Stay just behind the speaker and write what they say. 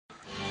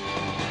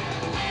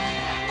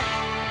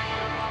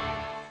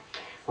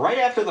Right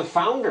after the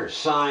founders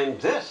signed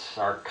this,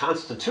 our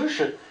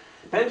Constitution,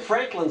 Ben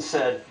Franklin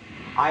said,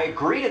 "I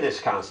agree to this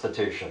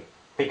Constitution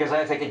because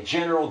I think a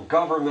general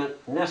government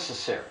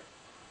necessary."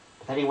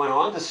 But then he went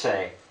on to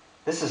say,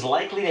 "This is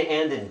likely to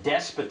end in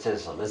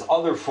despotism as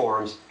other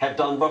forms have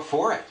done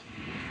before it."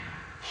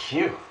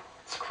 Phew,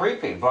 it's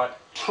creepy, but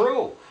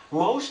true.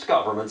 Most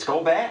governments go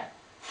bad.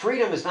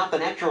 Freedom is not the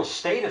natural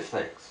state of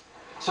things.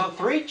 So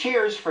 3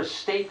 cheers for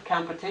state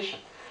competition.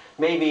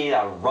 Maybe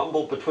a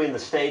rumble between the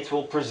states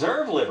will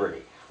preserve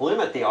liberty,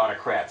 limit the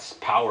autocrats'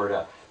 power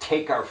to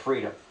take our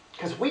freedom,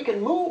 because we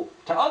can move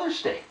to other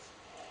states.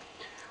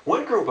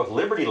 One group of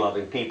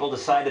liberty-loving people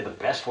decided the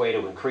best way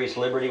to increase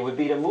liberty would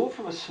be to move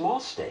from a small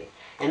state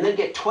and then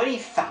get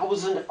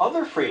 20,000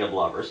 other freedom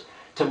lovers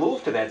to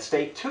move to that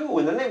state too,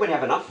 and then they would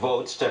have enough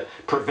votes to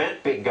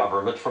prevent big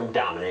government from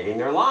dominating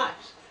their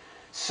lives.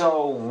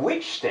 So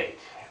which state?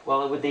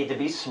 Well, it would need to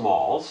be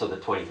small, so the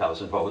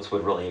 20,000 votes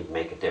would really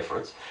make a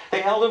difference.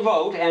 They held a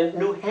vote, and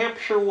New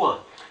Hampshire won.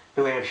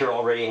 New Hampshire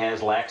already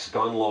has lax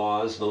gun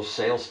laws, no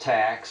sales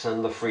tax,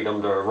 and the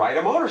freedom to ride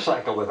a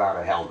motorcycle without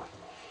a helmet.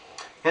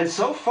 And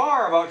so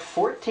far, about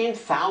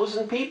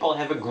 14,000 people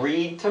have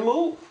agreed to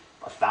move.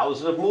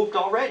 1,000 have moved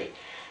already.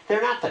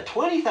 They're not the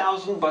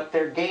 20,000, but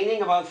they're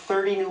gaining about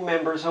 30 new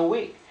members a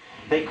week.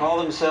 They call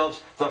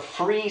themselves the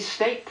Free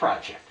State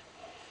Project.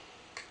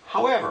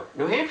 However,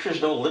 New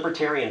Hampshire's no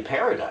libertarian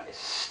paradise.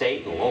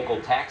 State and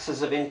local taxes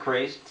have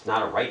increased. It's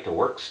not a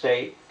right-to-work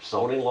state.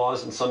 Zoning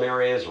laws in some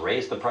areas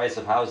raised the price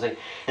of housing.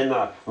 In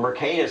the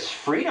Mercatus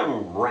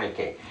Freedom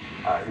ranking,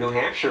 New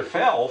Hampshire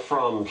fell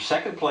from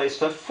 2nd place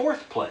to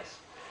 4th place.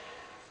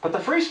 But the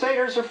Free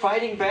Staters are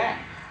fighting back.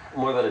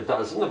 More than a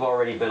dozen have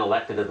already been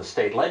elected to the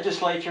state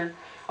legislature.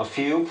 A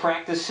few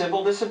practice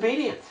civil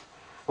disobedience.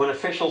 When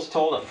officials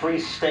told a Free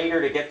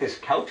Stater to get this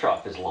couch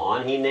off his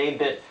lawn, he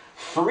named it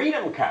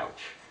Freedom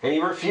Couch, and he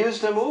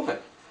refused to move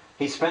it.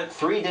 He spent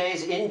 3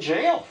 days in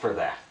jail for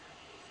that.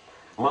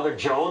 Mother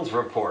Jones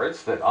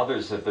reports that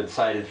others have been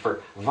cited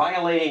for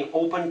violating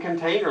open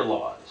container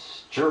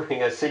laws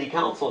during a city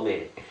council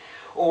meeting,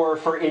 or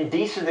for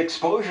indecent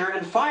exposure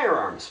and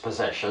firearms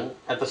possession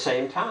at the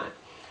same time.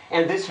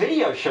 And this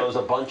video shows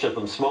a bunch of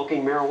them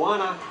smoking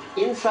marijuana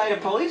inside a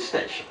police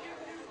station.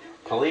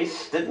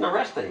 Police didn't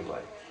arrest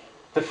anybody.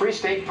 The Free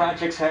State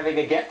Project's having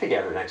a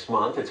get-together next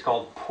month. It's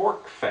called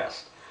Pork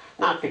Fest.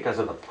 Not because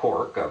of the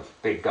pork of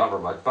big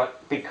government,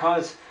 but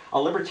because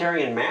a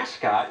libertarian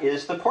mascot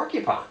is the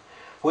porcupine,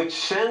 which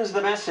sends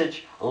the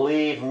message,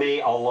 "Leave me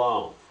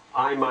alone.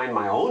 I mind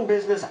my own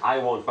business. I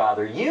won't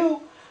bother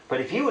you. But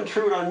if you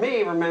intrude on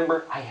me,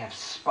 remember, I have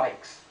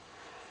spikes."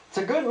 It's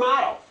a good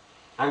motto.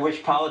 I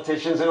wish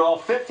politicians in all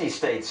 50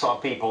 states saw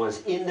people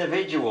as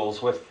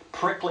individuals with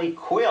prickly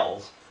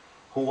quills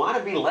who want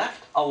to be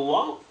left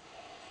alone.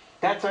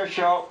 That's our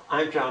show.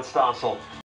 I'm John Stossel.